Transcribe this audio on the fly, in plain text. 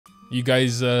You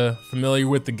guys familiar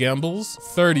with the gambles?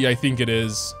 30, I think it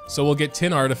is. So we'll get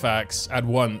 10 artifacts at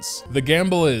once. The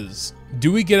gamble is,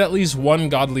 do we get at least one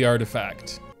godly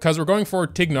artifact? Because we're going for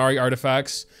Tignari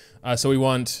artifacts. So we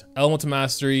want Elemental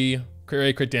Mastery, crit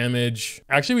rate, crit damage.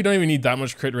 Actually, we don't even need that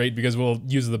much crit rate because we'll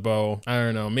use the bow. I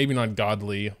don't know, maybe not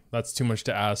godly. That's too much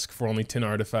to ask for only 10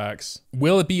 artifacts.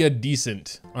 Will it be a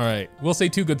decent? All right, we'll say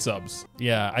 2 good subs.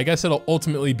 Yeah, I guess it'll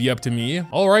ultimately be up to me.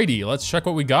 Alrighty, let's check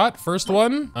what we got. First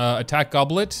one, attack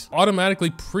goblet. Automatically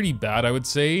pretty bad, I would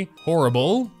say.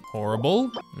 Horrible. Horrible.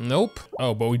 Nope.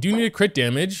 Oh, but we do need a crit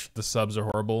damage. The subs are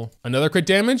horrible. Another crit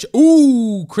damage.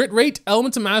 Ooh, crit rate,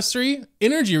 Elemental Mastery,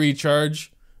 energy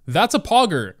recharge. That's a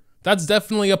pogger. That's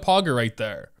definitely a pogger right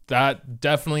there. That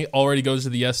definitely already goes to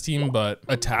the S team, but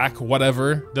attack,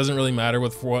 whatever. Doesn't really matter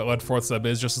what 4th sub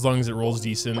is, just as long as it rolls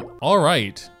decent. All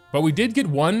right. But we did get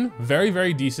one very,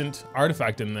 very decent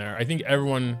artifact in there. I think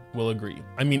everyone will agree.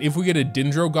 I mean, if we get a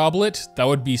Dendro Goblet, that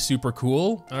would be super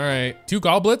cool. All right, 2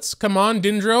 goblets. Come on,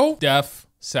 Dendro. Def,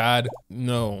 sad,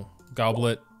 no.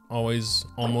 Goblet. Always,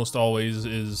 almost always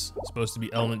is supposed to be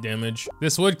element damage.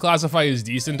 This would classify as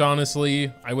decent,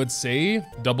 honestly. I would say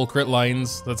double crit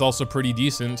lines. That's also pretty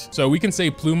decent. So we can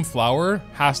say Plume Flower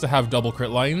has to have double crit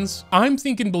lines. I'm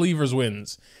thinking Believers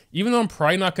wins. Even though I'm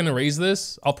probably not gonna raise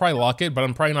this, I'll probably lock it, but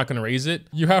I'm probably not gonna raise it.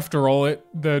 You have to roll it,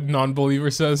 the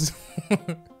non-believer says. All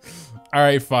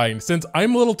right, fine. Since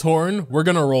I'm a little torn, we're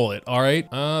gonna roll it, all right?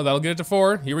 That'll get it to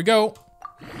 4. Here we go.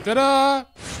 Ta-da!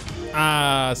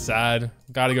 Ah, sad.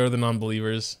 Gotta go to the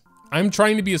non-believers. I'm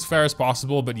trying to be as fair as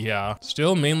possible, but yeah.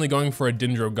 Still mainly going for a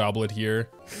Dendro Goblet here.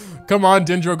 Come on,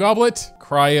 Dendro Goblet.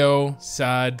 Cryo,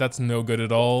 sad, that's no good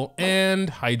at all. And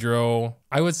Hydro,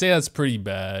 I would say that's pretty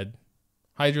bad.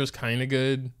 Hydro's kinda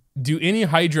good. Do any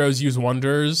Hydros use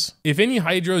Wonders? If any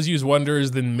Hydros use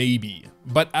Wonders, then maybe.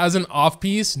 But as an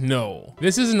off-piece, no.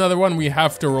 This is another one we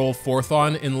have to roll 4th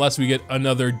on unless we get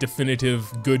another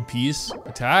definitive good piece.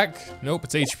 Attack? Nope,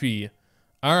 it's HP.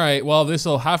 All right, well, this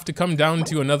will have to come down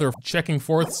to another checking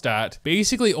 4th stat.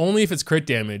 Basically, only if it's crit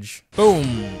damage. Boom,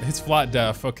 it's flat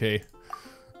def, okay.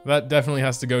 That definitely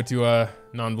has to go to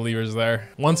non-believers there.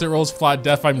 Once it rolls flat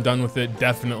def, I'm done with it,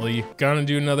 definitely. Gonna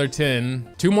do another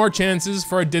 10. 2 more chances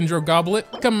for a Dendro Goblet.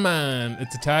 Come on,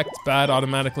 it's attacked, it's bad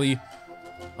automatically.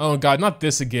 Oh God, not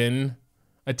this again.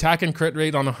 Attack and crit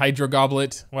rate on a Hydro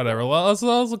Goblet. Whatever, well, let's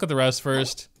look at the rest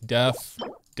first. Def,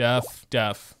 def,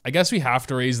 def. I guess we have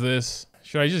to raise this.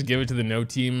 Should I just give it to the no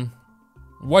team?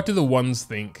 What do the 1s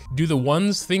think? Do the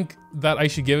 1s think that I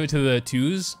should give it to the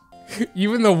 2s?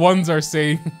 Even the 1s are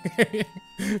saying,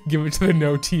 give it to the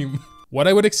no team. What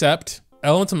I would accept,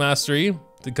 Elemental Mastery,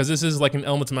 because this is like an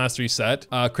Elemental Mastery set.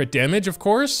 Crit damage, of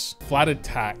course. Flat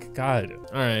attack, God.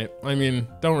 All right, I mean,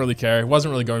 don't really care.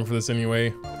 Wasn't really going for this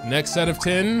anyway. Next set of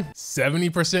 10,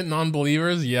 70%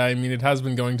 non-believers. Yeah, I mean, it has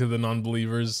been going to the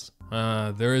non-believers.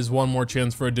 There is one more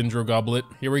chance for a Dendro Goblet.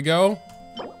 Here we go.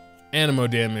 Animo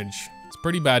damage. It's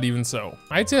pretty bad even so.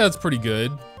 I'd say that's pretty good.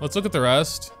 Let's look at the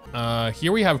rest.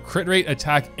 Here we have crit rate,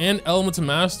 attack, and Elemental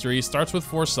Mastery. Starts with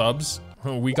 4 subs.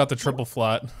 Oh, we got the triple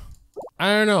flat.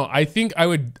 I don't know. I think I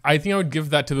would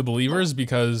give that to the believers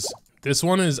because this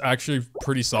one is actually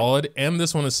pretty solid, and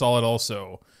this one is solid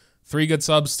also. 3 good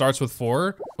subs, starts with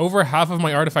 4. Over half of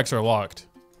my artifacts are locked.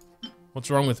 What's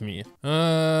wrong with me?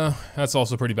 That's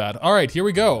also pretty bad. All right, here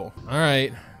we go. All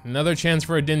right, another chance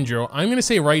for a Dendro. I'm gonna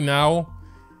say right now,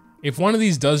 if one of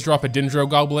these does drop a Dendro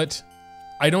Goblet,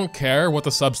 I don't care what the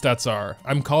substats are.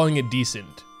 I'm calling it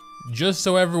decent. Just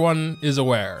so everyone is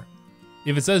aware.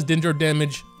 If it says Dendro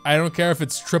damage, I don't care if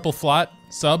it's triple flat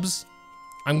subs.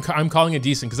 I'm calling it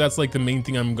decent because that's like the main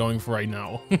thing I'm going for right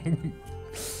now.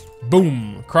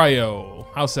 Boom, cryo.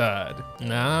 How sad.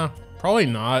 Nah, probably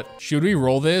not. Should we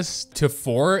roll this to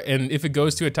 4? And if it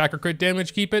goes to attack or crit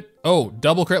damage, keep it? Oh,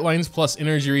 double crit lines plus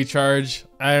energy recharge.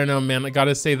 I don't know, man. I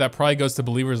gotta say that probably goes to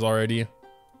believers already.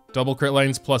 Double crit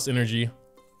lines plus energy.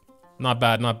 Not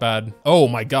bad, not bad. Oh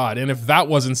my God, and if that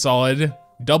wasn't solid,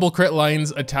 double crit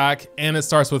lines, attack, and it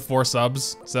starts with 4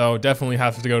 subs. So definitely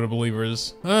have to go to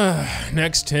believers.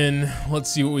 Next 10,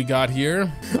 let's see what we got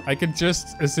here. I could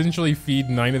just essentially feed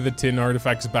 9 of the 10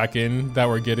 artifacts back in that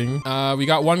we're getting. We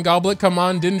got 1 goblet, come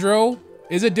on, Dendro.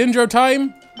 Is it Dendro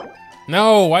time?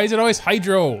 No, why is it always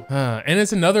Hydro? And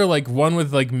it's another like one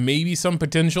with like maybe some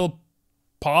potential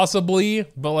Possibly,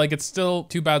 but like it's still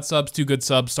 2 bad subs, 2 good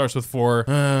subs, starts with 4.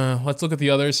 Let's look at the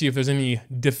others, see if there's any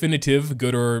definitive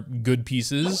good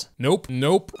pieces. Nope.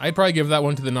 I'd probably give that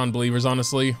one to the non-believers,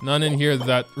 honestly. None in here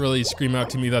that really scream out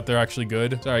to me that they're actually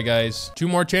good. Sorry guys. 2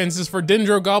 more chances for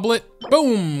Dendro Goblet.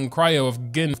 Boom! Cryo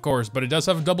again, of course, but it does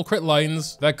have double crit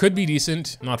lines. That could be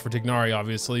decent. Not for Tignari,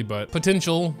 obviously, but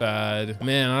potential. Bad.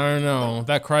 Man, I don't know.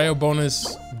 That cryo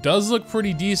bonus does look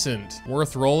pretty decent.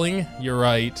 Worth rolling? You're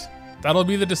right. That'll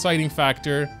be the deciding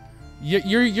factor.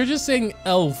 You're just saying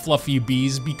L, fluffy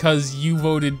bees, because you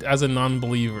voted as a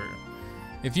non-believer.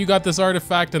 If you got this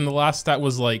artifact and the last stat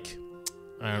was like,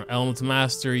 I don't know, Elements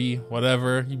Mastery,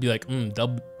 whatever, you'd be like,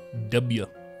 W.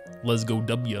 Let's go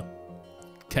W.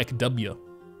 Keck W.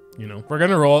 You know, we're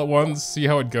gonna roll it once, see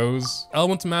how it goes.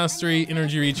 Elements Mastery,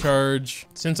 Energy Recharge.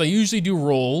 Since I usually do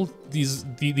roll these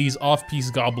off-piece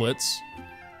goblets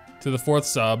to the 4th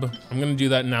sub, I'm gonna do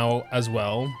that now as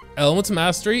well. Elements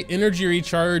Mastery, Energy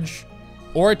Recharge,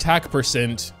 or Attack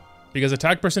Percent, because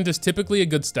Attack Percent is typically a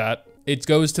good stat. It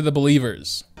goes to the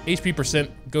believers. HP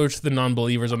percent goes to the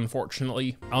non-believers,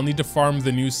 unfortunately. I'll need to farm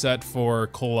the new set for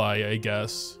Kolai, I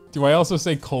guess. Do I also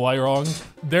say Kolai wrong?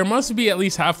 There must be at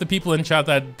least half the people in chat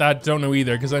that don't know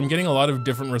either, because I'm getting a lot of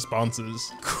different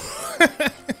responses.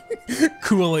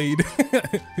 Kool-Aid.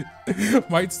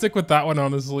 Might stick with that one,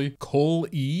 honestly.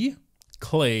 Cole-E,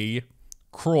 Clay,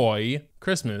 Croy,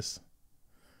 Christmas.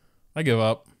 I give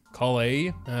up.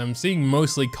 Calais. I'm seeing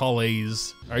mostly Calais.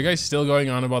 Are you guys still going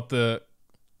on about the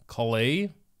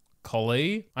Calais?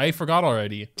 Calais? I forgot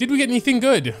already. Did we get anything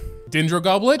good? Dendro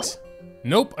Goblet?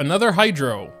 Nope, another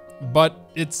Hydro.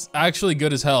 But it's actually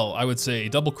good as hell, I would say.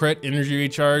 Double crit, energy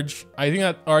recharge. I think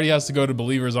that already has to go to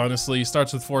believers, honestly.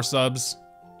 Starts with 4 subs.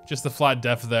 Just the flat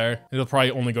def there. It'll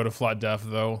probably only go to flat def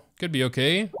though. Could be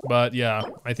okay, but yeah,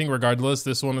 I think regardless,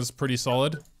 this one is pretty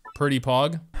solid. Pretty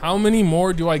pog. How many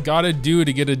more do I gotta do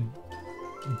to get a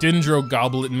Dendro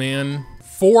Goblet, man?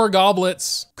 4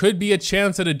 goblets. Could be a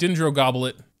chance at a Dendro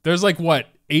Goblet. There's like, what,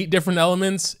 8 different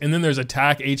elements? And then there's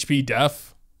attack, HP,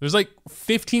 def. There's like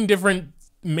 15 different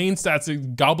main stats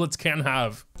that goblets can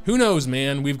have. Who knows,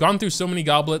 man? We've gone through so many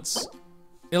goblets.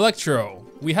 Electro.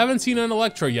 We haven't seen an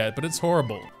Electro yet, but it's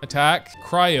horrible. Attack,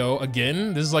 Cryo,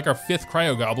 again. This is like our 5th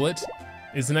Cryo Goblet.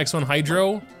 Is the next one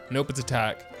Hydro? Nope, it's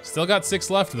attack. Still got 6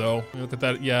 left though. Look at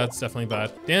that, yeah, it's definitely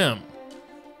bad. Damn.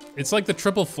 It's like the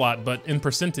triple flat, but in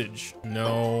percentage.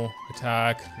 No,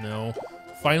 attack, no.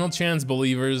 Final chance,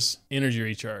 believers, energy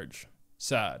recharge.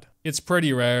 Sad. It's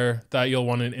pretty rare that you'll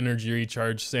want an energy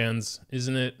recharge, Sans,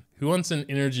 isn't it? Who wants an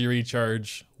energy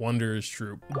recharge? Wanderer's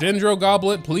Troop. Dendro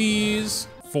Goblet, please.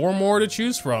 4 more to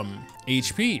choose from.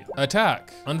 HP,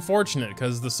 attack. Unfortunate,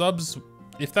 because the subs,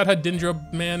 if that had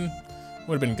Dendro, man,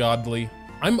 would have been godly.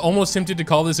 I'm almost tempted to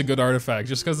call this a good artifact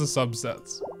just because of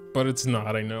subsets, but it's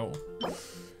not, I know.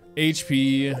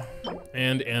 HP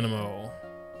and Animo.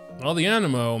 Well, the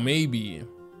Animo, maybe,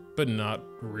 but not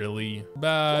really.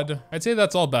 Bad. I'd say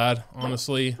that's all bad,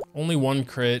 honestly. Only 1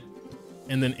 crit,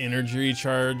 and then energy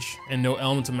recharge, and no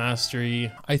element of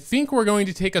mastery. I think we're going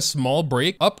to take a small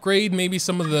break. Upgrade maybe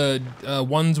some of the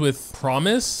ones with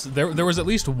promise. There was at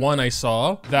least one I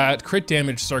saw. That crit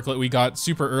damage circlet we got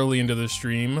super early into the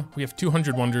stream. We have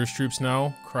 200 Wanderer's Troops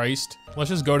now. Christ. Let's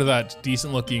just go to that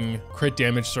decent looking crit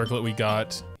damage circlet we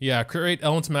got. Yeah, crit rate,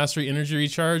 element of mastery, energy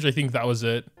recharge. I think that was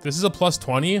it. This is a plus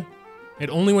 20. It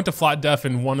only went to flat def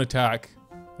in 1 attack.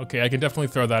 Okay, I can definitely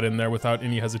throw that in there without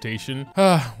any hesitation.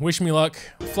 Wish me luck.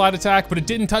 Flat attack, but it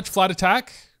didn't touch flat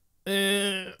attack.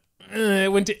 It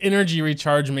went to energy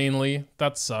recharge mainly.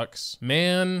 That sucks.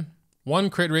 Man, 1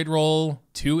 crit rate roll,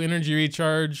 2 energy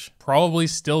recharge. Probably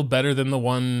still better than the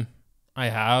one I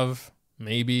have,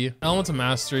 maybe. Elements of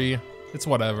mastery, it's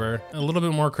whatever. A little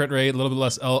bit more crit rate, a little bit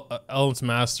less elements of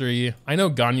mastery. I know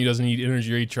Ganyu doesn't need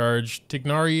energy recharge.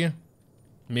 Tignari,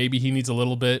 maybe he needs a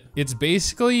little bit. It's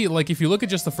basically like if you look at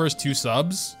just the first 2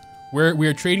 subs,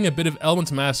 we're trading a bit of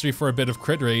Elements Mastery for a bit of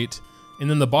crit rate, and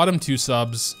then the bottom 2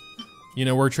 subs, you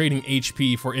know, we're trading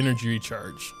HP for energy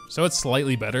recharge. So it's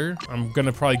slightly better. I'm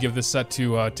gonna probably give this set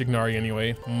to Tignari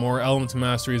anyway. More Elements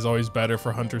Mastery is always better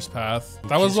for Hunter's Path.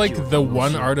 That was like the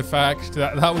one artifact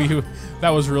that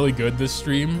was really good this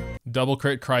stream. Double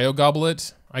crit Cryo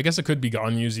Goblet. I guess it could be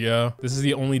Ganyu's, yeah. This is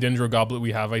the only Dendro Goblet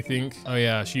we have, I think. Oh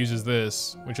yeah, she uses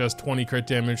this, which has 20 crit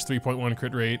damage, 3.1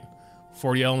 crit rate,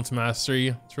 40 Elements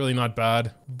Mastery. It's really not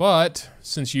bad. But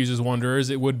since she uses Wanderers,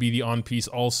 it would be the on-piece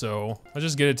also. Let's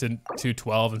just get it to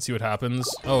 212 and see what happens.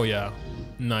 Oh yeah,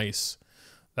 nice.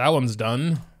 That one's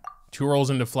done. 2 rolls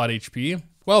into flat HP.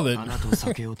 Well then,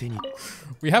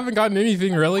 we haven't gotten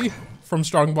anything really from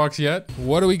STRONGBOX yet.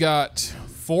 What do we got?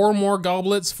 4 more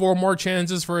goblets, 4 more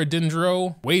chances for a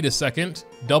Dendro. Wait a second.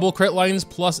 Double crit lines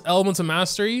plus elements of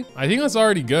mastery? I think that's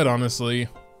already good, honestly.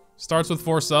 Starts with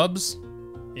 4 subs.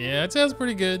 Yeah, it sounds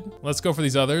pretty good. Let's go for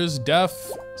these others.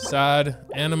 Def, sad,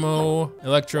 animo,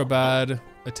 electro bad,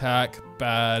 attack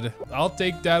bad. I'll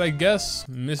take that, I guess.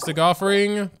 Mystic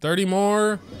offering, 30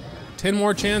 more. 10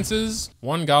 more chances,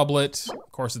 1 goblet.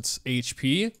 Of course, it's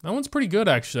HP. That one's pretty good,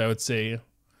 actually, I would say.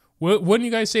 Wouldn't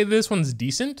you guys say this one's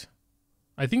decent?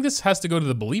 I think this has to go to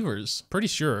the believers. Pretty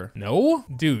sure. No?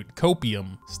 Dude,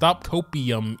 copium. Stop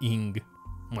copium-ing,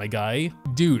 my guy.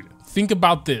 Dude, think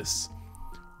about this.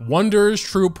 Wonders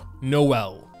Troop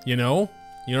Noel, you know?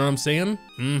 You know what I'm saying?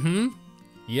 Mm-hmm.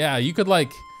 Yeah, you could,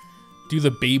 like, do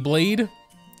the Beyblade,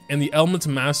 and the Elements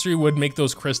of Mastery would make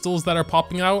those crystals that are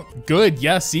popping out. Good,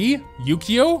 yeah, see?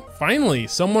 Yukio? Finally,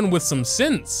 someone with some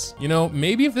sense. You know,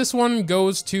 maybe if this one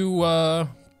goes to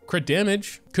crit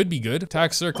damage, could be good.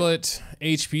 Attack Circlet,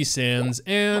 HP Sands,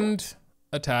 and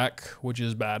attack, which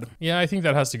is bad. Yeah, I think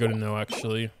that has to go to no,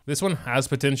 actually. This one has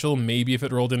potential, maybe if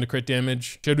it rolled into crit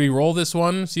damage. Should we roll this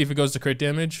one, see if it goes to crit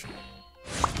damage?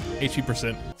 HP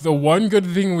percent. The one good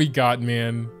thing we got,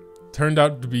 man, turned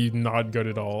out to be not good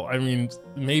at all. I mean,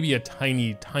 maybe a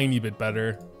tiny bit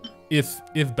better, if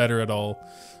better at all.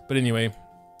 But anyway,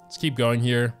 let's keep going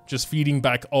here. Just feeding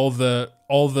back all the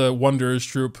Wanderers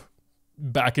troop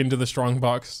back into the strong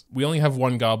box. We only have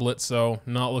 1 goblet, so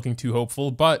not looking too hopeful,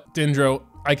 but Dendro,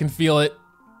 I can feel it.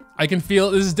 I can feel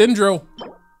it. This is Dendro.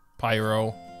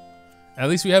 Pyro. At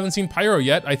least we haven't seen Pyro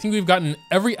yet. I think we've gotten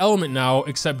every element now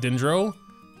except Dendro.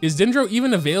 Is Dendro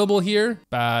even available here?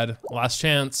 Bad. Last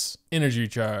chance. Energy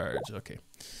charge. Okay.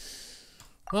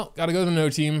 Well, gotta go to the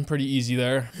no team. Pretty easy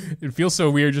there. It feels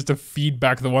so weird just to feed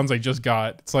back the ones I just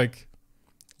got. It's like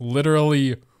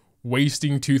literally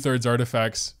wasting 2/3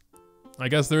 artifacts. I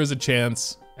guess there is a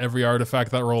chance every artifact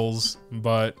that rolls,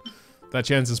 but that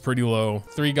chance is pretty low.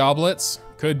 3 goblets.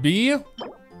 Could be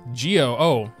Geo.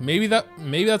 Oh, maybe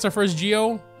that's our first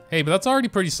Geo. Hey, but that's already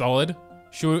pretty solid.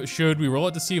 Should we roll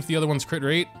it to see if the other one's crit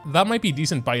rate? That might be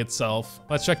decent by itself.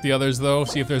 Let's check the others though,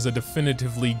 see if there's a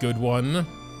definitively good one.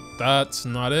 That's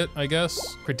not it, I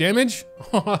guess. Crit damage?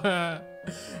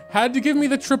 Had to give me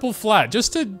the triple flat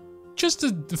just to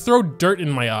throw dirt in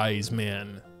my eyes,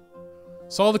 man.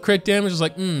 Saw the crit damage, was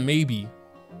like, maybe.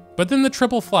 But then the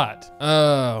triple flat.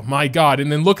 Oh my god, and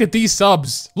then look at these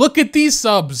subs. Look at these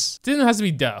subs. Didn't have to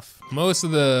be deaf. Most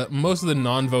of the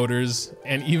non-voters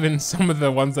and even some of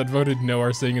the ones that voted no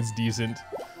are saying it's decent.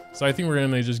 So I think we're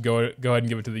gonna just go ahead and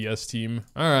give it to the yes team.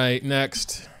 All right,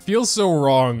 next. Feels so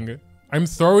wrong. I'm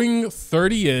throwing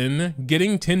 30 in,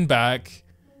 getting 10 back,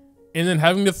 and then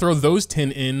having to throw those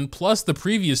 10 in plus the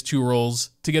previous 2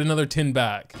 rolls to get another 10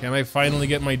 back. Can I finally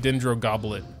get my Dendro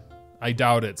goblet? I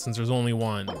doubt it, since there's only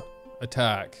 1.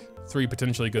 Attack. 3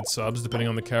 potentially good subs, depending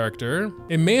on the character.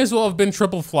 It may as well have been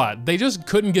triple flat. They just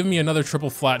couldn't give me another triple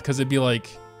flat because it'd be like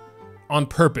on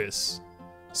purpose.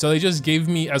 So they just gave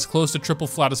me as close to triple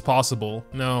flat as possible.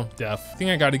 No, def. I think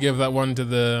I gotta give that one to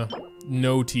the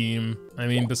no team. I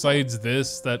mean, besides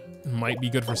this, that might be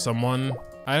good for someone.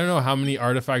 I don't know how many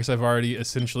artifacts I've already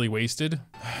essentially wasted.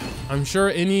 I'm sure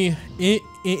any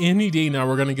day now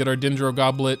we're gonna get our Dendro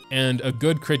goblet and a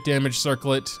good crit damage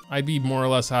circlet. I'd be more or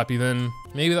less happy then.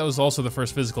 Maybe that was also the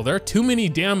first physical. There are too many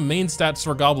damn main stats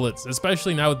for goblets,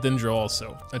 especially now with Dendro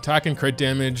also. Attack and crit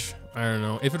damage, I don't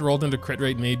know. If it rolled into crit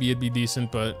rate, maybe it'd be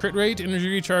decent, but crit rate, energy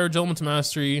recharge, elements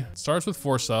mastery, starts with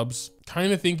 4 subs.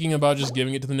 Kind of thinking about just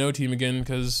giving it to the no team again,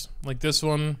 because like this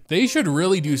one, they should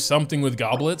really do something with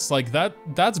goblets. Like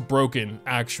that's broken,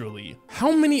 actually.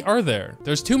 How many are there?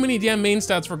 There's too many damn main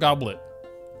stats for goblet,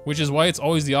 which is why it's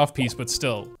always the off piece, but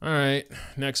still. All right,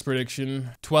 next prediction,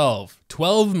 12.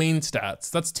 12 main stats,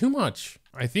 that's too much.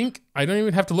 I think I don't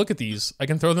even have to look at these. I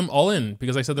can throw them all in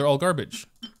because I said they're all garbage.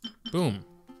 Boom.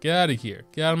 Get out of here.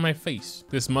 Get out of my face.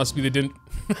 This must be the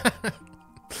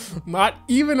Not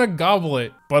even a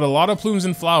goblet, but a lot of plumes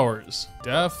and flowers.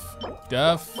 Def,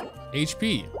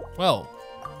 HP. Well,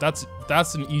 that's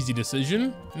an easy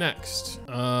decision. Next.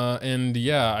 And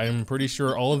yeah, I'm pretty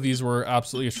sure all of these were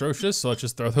absolutely atrocious, so let's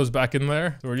just throw those back in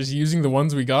there. So we're just using the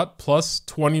ones we got plus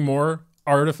 20 more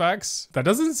artifacts. That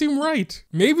doesn't seem right.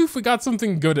 Maybe if we got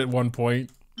something good at one point,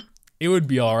 it would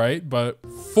be all right, but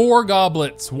 4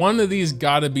 goblets. One of these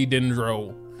gotta be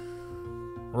Dendro.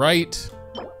 Right.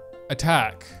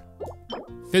 Attack.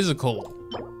 Physical.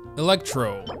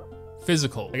 Electro.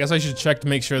 Physical. I guess I should check to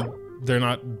make sure they're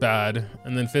not bad.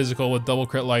 And then physical with double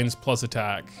crit lines plus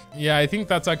attack. Yeah, I think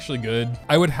that's actually good.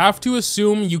 I would have to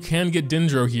assume you can get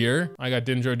Dendro here. I got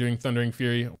Dendro doing Thundering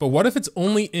Fury. But what if it's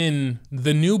only in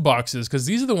the new boxes? Because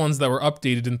these are the ones that were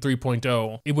updated in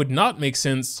 3.0. It would not make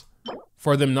sense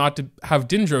for them not to have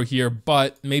Dendro here,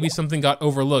 but maybe something got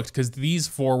overlooked because these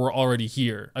 4 were already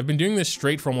here. I've been doing this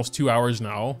straight for almost 2 hours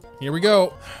now. Here we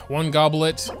go. 1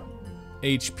 goblet,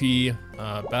 HP,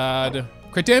 bad.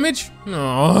 Crit damage?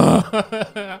 No.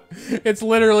 It's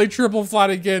literally triple flat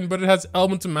again, but it has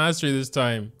Elemental Mastery this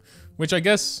time, which I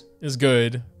guess is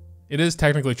good. It is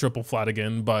technically triple flat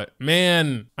again, but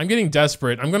man, I'm getting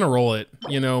desperate. I'm gonna roll it.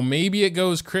 You know, maybe it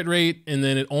goes crit rate and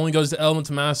then it only goes to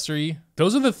Elemental Mastery.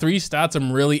 Those are the 3 stats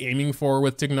I'm really aiming for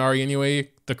with Tighnari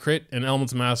anyway, the crit and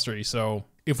Elemental Mastery. So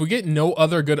if we get no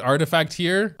other good artifact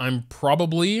here, I'm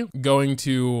probably going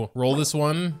to roll this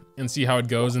one and see how it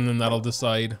goes, and then that'll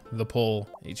decide the pull.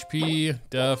 HP,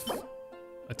 def,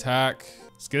 attack.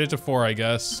 Let's get it to 4, I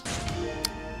guess.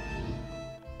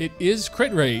 It is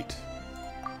crit rate.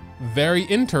 Very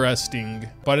interesting,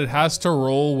 but it has to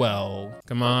roll well.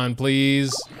 Come on,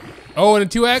 please. Oh, and a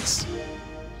 2x?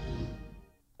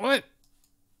 What?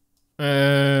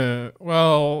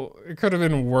 Well, it could have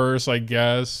been worse, I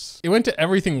guess. It went to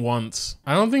everything once.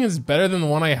 I don't think it's better than the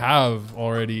one I have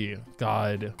already.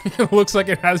 God, it looks like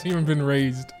it hasn't even been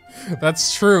raised.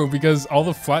 That's true, because all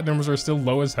the flat numbers are still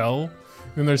low as hell.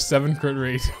 And there's 7 crit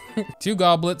rate. 2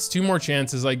 goblets, 2 more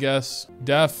chances, I guess.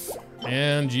 Def.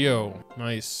 And Geo,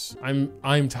 nice.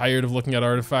 I'm tired of looking at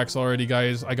artifacts already,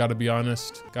 guys. I gotta be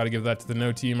honest. Gotta give that to the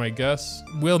no team, I guess.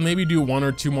 We'll maybe do 1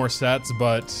 or 2 more sets,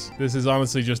 but this is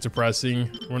honestly just depressing.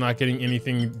 We're not getting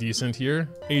anything decent here.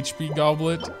 HP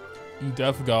goblet,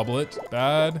 def goblet,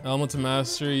 bad. Elemental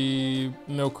Mastery,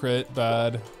 no crit,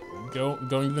 bad. Going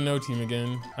to the no team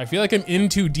again. I feel like I'm in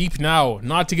too deep now,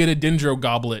 not to get a Dendro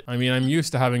goblet. I mean, I'm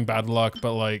used to having bad luck,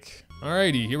 but like,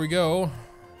 alrighty, here we go.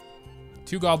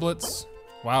 2 goblets.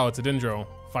 Wow, it's a Dendro.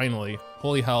 Finally.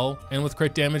 Holy hell. And with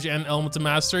crit damage and Elemental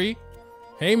Mastery.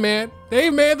 Hey man,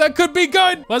 that could be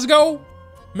good. Let's go.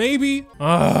 Maybe.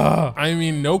 I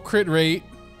mean, no crit rate,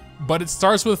 but it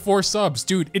starts with 4 subs.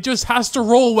 Dude, it just has to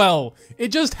roll well. It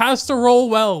just has to roll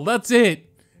well. That's it.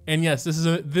 And yes, this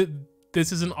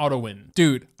is an auto win.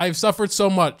 Dude, I've suffered so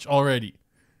much already.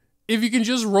 If you can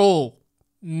just roll,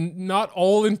 not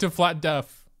all into flat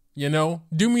def. You know,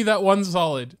 do me that one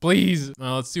solid, please.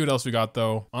 Let's see what else we got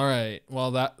though. All right,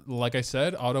 well that, like I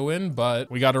said, auto win, but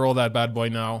we got to roll that bad boy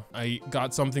now. I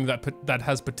got something that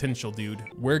has potential, dude.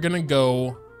 We're gonna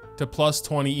go to plus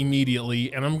 20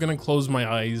 immediately, and I'm gonna close my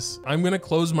eyes. I'm gonna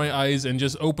close my eyes and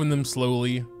just open them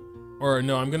slowly. Or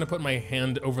no, I'm gonna put my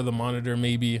hand over the monitor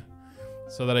maybe,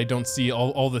 so that I don't see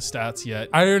all the stats yet.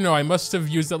 I don't know, I must have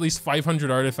used at least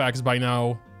 500 artifacts by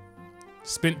now.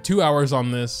 Spent 2 hours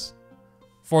on this.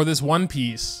 For this one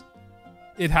piece,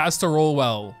 it has to roll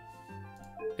well.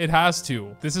 It has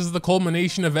to. This is the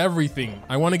culmination of everything.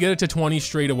 I want to get it to 20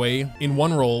 straight away in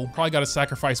one roll. Probably got to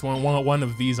sacrifice one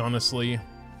of these, honestly.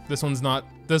 This one's not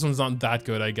that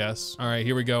good, I guess. All right,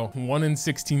 here we go. 1 in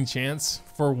 16 chance.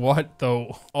 For what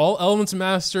though? All Elements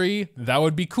Mastery, that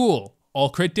would be cool. All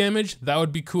crit damage, that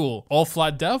would be cool. All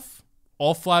flat def,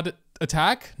 all flat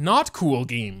attack, not cool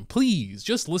game. Please,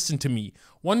 just listen to me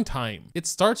one time. It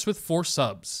starts with 4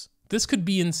 subs. This could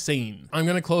be insane. I'm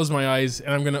gonna close my eyes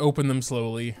and I'm gonna open them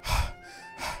slowly.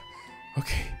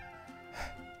 Okay.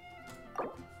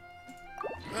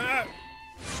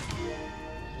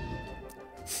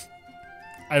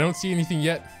 I don't see anything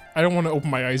yet. I don't want to open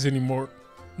my eyes anymore.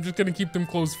 I'm just gonna keep them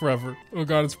closed forever. Oh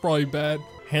god, it's probably bad.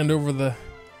 Hand over the...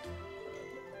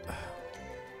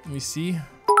 Let me see.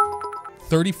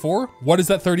 34? What is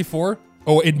that 34?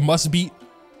 Oh, it must be...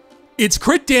 It's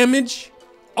crit damage!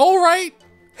 Alright!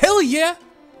 Hell yeah!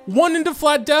 1 into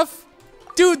flat def?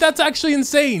 Dude, that's actually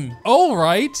insane.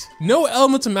 Alright. No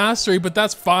Elemental Mastery, but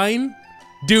that's fine.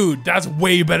 Dude, that's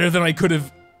way better than I could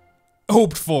have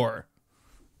hoped for.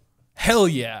 Hell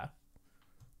yeah.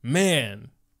 Man.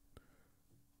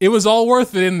 It was all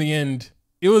worth it in the end.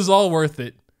 It was all worth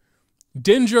it.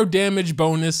 Dendro damage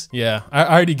bonus. Yeah, I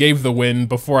already gave the win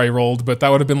before I rolled, but that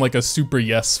would have been like a super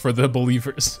yes for the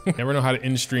believers. Never know how to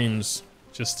end streams.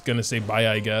 Just gonna say bye,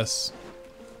 I guess.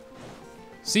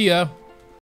 See ya.